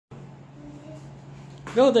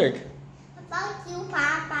Go, Dirk. About you,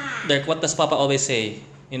 Papa. Dirk, what does Papa always say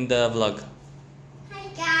in the vlog? Hi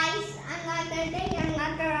guys, another day,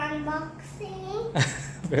 another unboxing.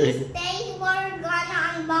 Very This good. day we're gonna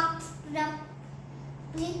unbox the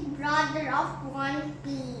big brother of One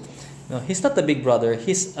Piece. No, he's not the big brother.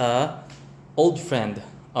 He's a old friend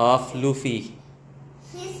of Luffy.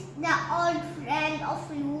 He's the old friend of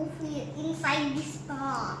Luffy inside this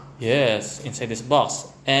box. Yes, inside this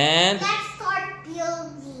box. And Let's start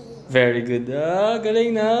building. very good.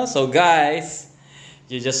 Galing na. So guys,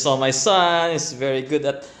 you just saw my son. He's very good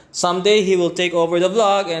at. Someday he will take over the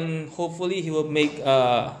vlog and hopefully he will make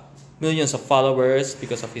millions of followers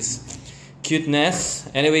because of his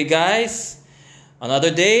cuteness. Anyway, guys,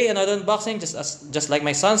 another day, another unboxing, just like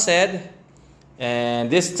my son said.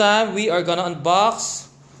 And this time we are gonna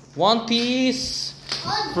unbox One Piece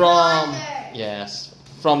Old from brother.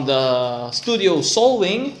 from the studio Soul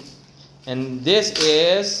Wing, and this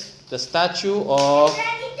is the statue of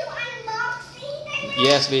Ready to unboxing?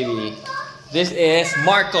 yes, baby. This is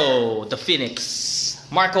Marco the Phoenix.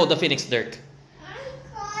 Marco the Phoenix, Dirk.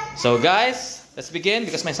 So guys, let's begin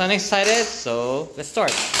because my son is excited. So let's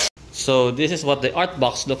start. So this is what the art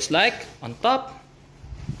box looks like on top.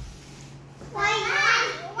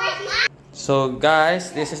 So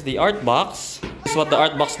guys, this is the art box. This is what the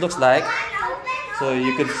art box looks like. So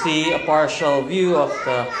you could see a partial view of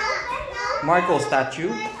the Marco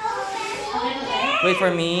statue. Wait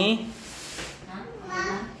for me.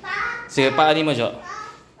 Sige, paani mo, Jo.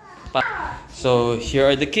 So here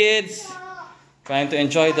are the kids trying to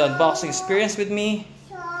enjoy the unboxing experience with me.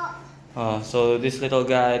 So this little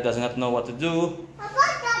guy does not know what to do.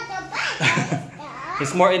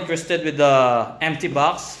 He's more interested with the empty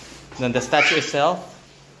box than the statue itself.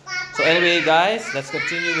 So anyway, guys, let's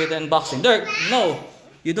continue with the unboxing. Dirk, no,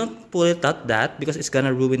 you don't pull it at that because it's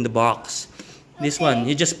gonna ruin the box. This one,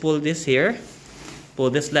 you just pull this here, pull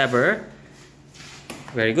this lever.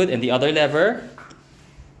 Very good, and the other lever.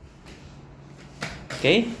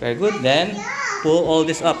 Okay, very good. Then pull all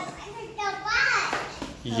this up.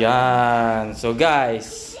 Yan. So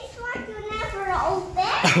guys, This one you never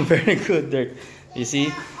open. very good, Dirk. You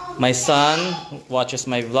see, my son watches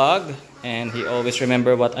my vlog and he always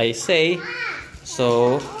remember what I say.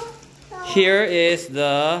 So here is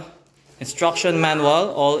the instruction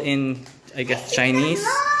manual, all in, I guess, Chinese.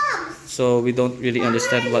 So we don't really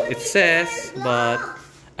understand what it says, but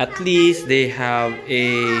at least they have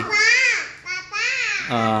a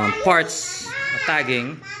parts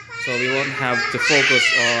tagging, so we won't have to focus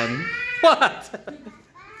on what.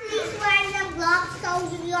 Please wear the gloves so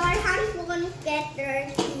your hands won't get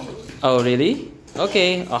dirty. Oh really?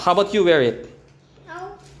 Okay. How about you wear it?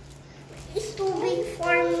 No, it's too big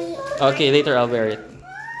for me. Okay, later I'll wear it.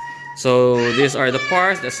 So these are the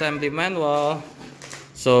parts, the assembly manual.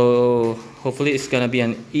 So hopefully it's gonna be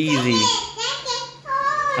an easy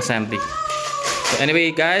assembly. So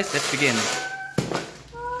anyway, guys, let's begin.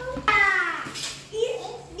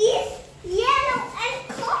 This yellow and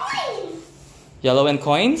coins. Yellow and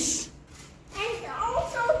coins. And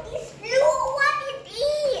also this blue, what it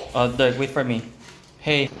is. Oh, Dirk, wait for me.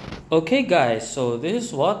 Hey. Okay, guys. So this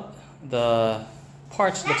is what the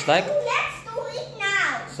parts looks like. Let's do it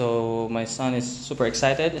now. So my son is super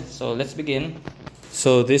excited. So let's begin.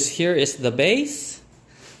 So this here is the base.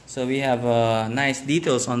 So we have nice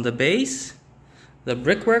details on the base. The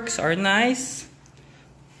brickworks are nice.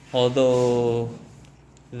 Although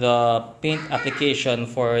the paint application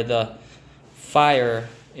for the fire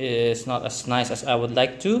is not as nice as I would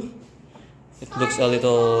like to. It looks a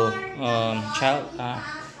little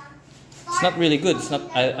it's not really good. It's not.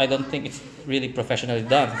 I don't think it's really professionally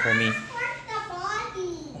done for me.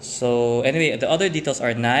 So anyway, the other details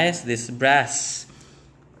are nice. This brass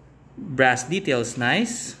detail is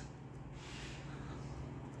nice.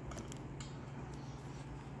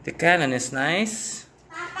 The cannon is nice,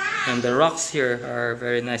 and the rocks here are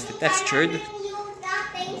very nicely textured.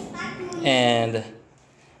 And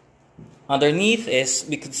underneath is,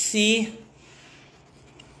 we could see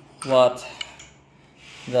what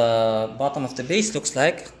the bottom of the base looks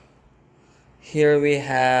like. Here we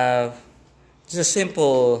have just a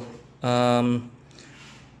simple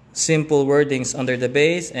wordings under the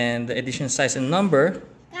base and the edition size and number.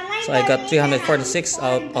 So I got 346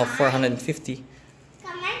 out of 450. Can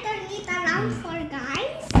I turn it around for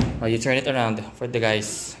guys? Oh, you turn it around for the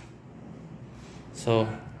guys. So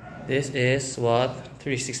this is what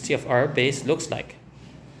 360 of our base looks like.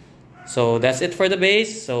 So that's it for the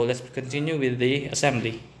base. So let's continue with the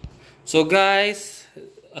assembly. So guys,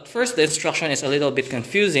 at first the instruction is a little bit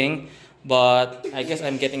confusing, but I guess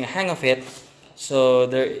I'm getting a hang of it. So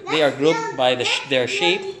they are grouped by their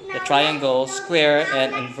shape, the triangle, square, and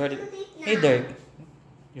inverted. Hey Dirk,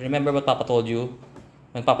 you remember what Papa told you?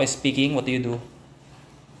 When Papa is speaking, what do you do?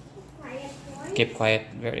 Quiet one. Keep quiet.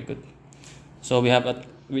 Very good. So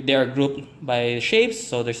they are grouped by shapes.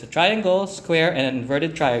 So there's a triangle, square, and an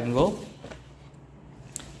inverted triangle.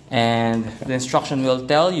 And the instruction will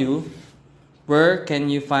tell you where can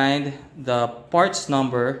you find the parts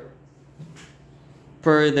number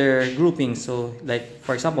per their grouping. So like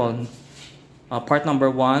for example, part number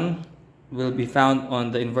 1 will be found on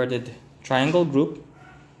the inverted triangle group,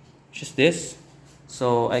 which is this.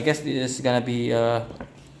 So I guess this is gonna be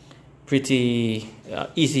pretty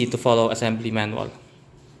easy to follow assembly manual.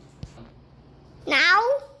 Now,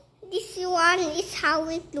 this one is how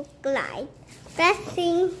it look like.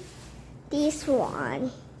 Pressing this one.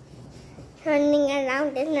 Turning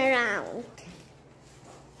around and around.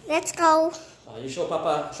 Let's go. You show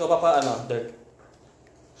Papa, Dirk.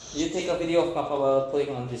 You take a video of Papa while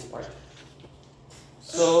putting on this part.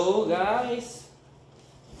 So guys,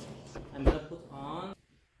 I'm gonna put on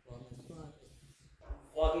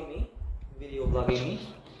vlogging me, video vlogging me.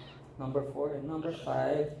 Number 4 and number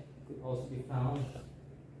 5 could also be found.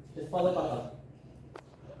 Just follow Papa.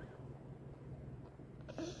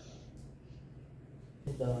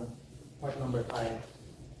 The part number 5.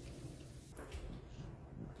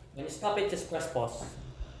 When you stop it, just press pause.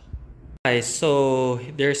 Guys, so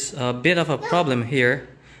there's a bit of a problem here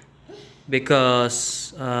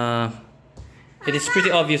because it is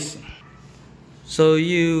pretty obvious. So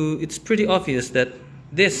it's pretty obvious that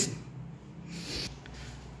this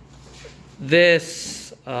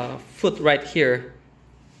foot right here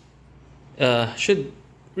should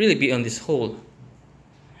really be on this hole.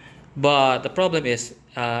 But the problem is,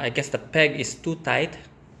 I guess the peg is too tight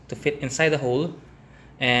to fit inside the hole,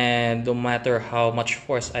 and no matter how much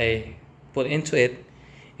force I put into it,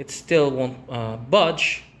 it still won't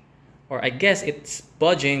budge. Or I guess it's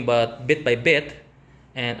budging, but bit by bit,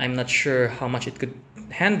 and I'm not sure how much it could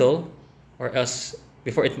handle, or else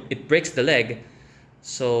before it breaks the leg.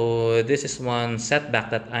 So this is one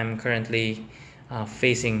setback that I'm currently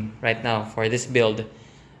facing right now for this build.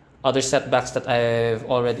 Other setbacks that I've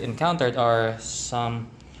already encountered are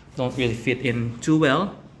some don't really fit in too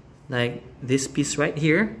well, like this piece right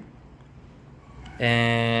here,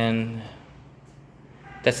 and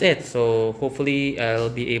that's it. So hopefully I'll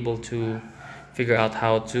be able to figure out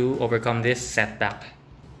how to overcome this setback.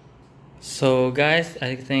 So guys,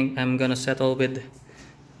 I think I'm gonna settle with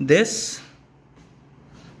this.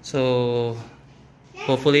 So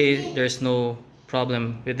hopefully there's no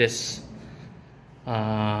problem with this.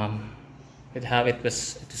 With how it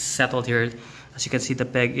is settled here. As you can see, the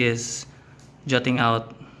peg is jutting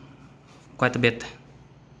out quite a bit.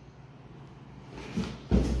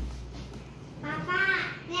 Papa,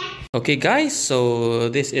 next. Okay guys, so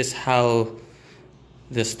this is how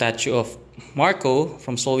the statue of Marco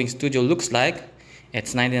from Solving Studio looks like.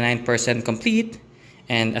 It's 99% complete,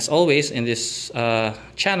 and as always in this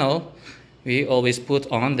channel, we always put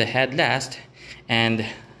on the head last, and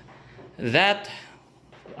that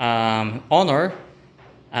honor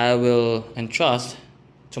I will entrust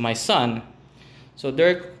to my son. So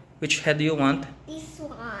Dirk, which head do you want? This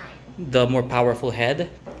one. The more powerful head?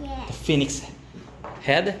 The Yes. Phoenix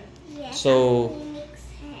head? Yes. So Phoenix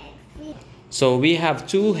head. So we have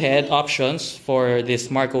two head options for this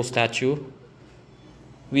Marco statue.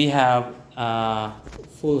 We have a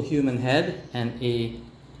full human head and a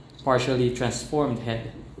partially transformed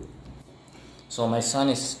head. So my son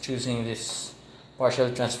is choosing this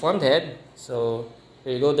partially transformed head. So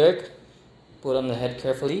here you go, Dirk. Put on the head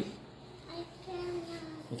carefully. I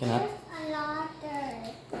cannot. You cannot? There's a lot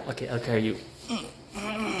there. Okay, I'll carry you.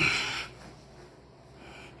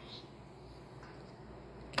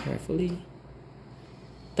 Carefully.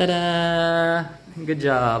 Ta-da! Good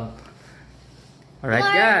job. Alright,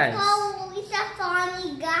 guys. Marco is a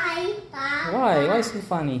funny guy, Papa. Why? Why is he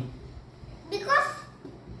funny? Because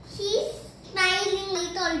he's smiling a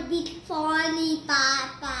little bit funny,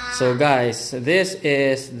 Papa. So guys, this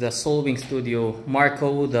is the Solving Studio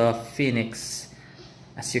Marco the Phoenix.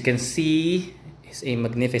 As you can see, it's a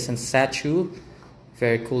magnificent statue.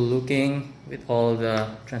 Very cool looking with all the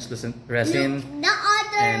translucent resin. Look, the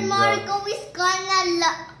other and, Marco is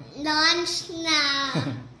gonna launch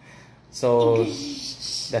now. So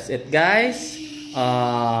that's it, guys.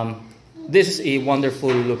 This is a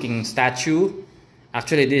wonderful looking statue.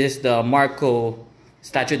 Actually, this is the Marco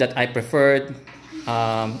statue that I preferred,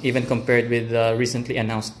 even compared with the recently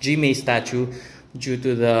announced Gmail statue, due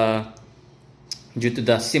to the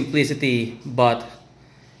simplicity but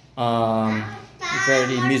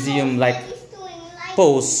very museum-like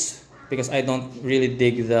pose because I don't really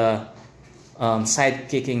dig the side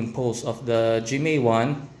kicking pose of the GMA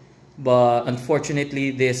one. But unfortunately,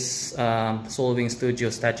 this Solving Studio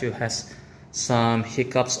statue has some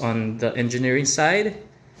hiccups on the engineering side,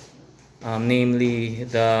 namely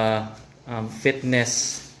the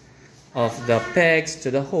fitness of the pegs to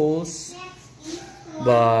the holes.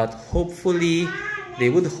 But hopefully they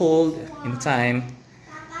would hold in time.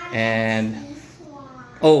 And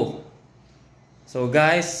oh, so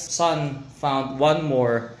guys, son found one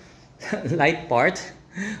more light part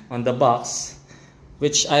on the box,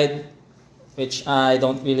 which I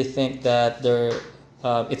don't really think that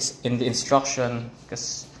it's in the instruction,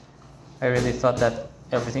 because I really thought that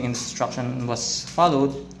everything in the instruction was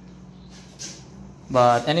followed.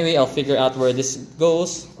 But anyway, I'll figure out where this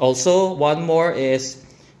goes. Also, one more is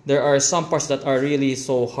there are some parts that are really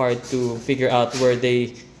so hard to figure out where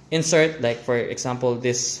they insert. Like for example,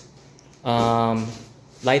 this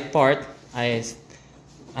light part.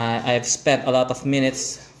 I've spent a lot of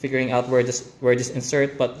minutes figuring out where this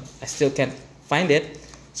insert, but I still can't find it.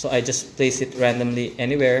 So I just place it randomly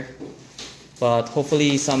anywhere. But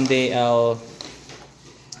hopefully someday I'll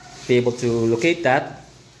be able to locate that.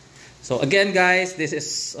 So again, guys, this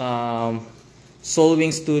is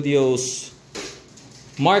Solving Studios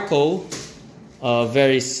Marco.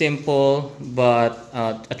 Very simple, but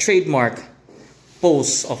a trademark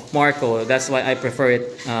pose of Marco. That's why I prefer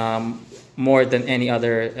it more than any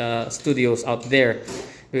other studios out there,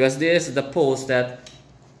 because this is the pose that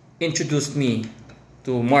introduced me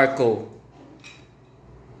to Marco.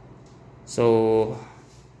 So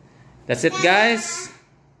that's it, guys.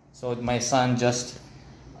 So my son just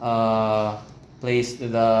placed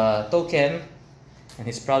the token and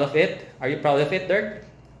he's proud of it. Are you proud of it, Dirk?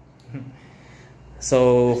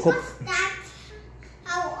 So hope that's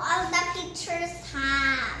how all the teachers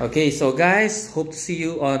have. okay, so guys, hope to see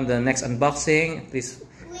you on the next unboxing. Please.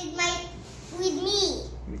 With me.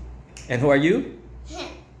 And who are you?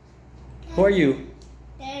 Who are you?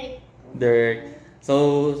 Derek. Dirk.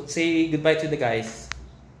 So say goodbye to the guys.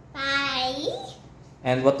 Bye.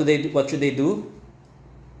 And what should they do?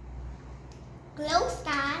 Close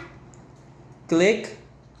that. Click.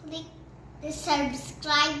 Click the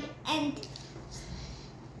subscribe and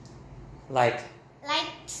Like.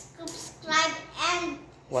 subscribe, and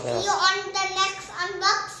What see else? you on the next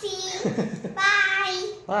unboxing.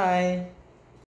 Bye. Bye.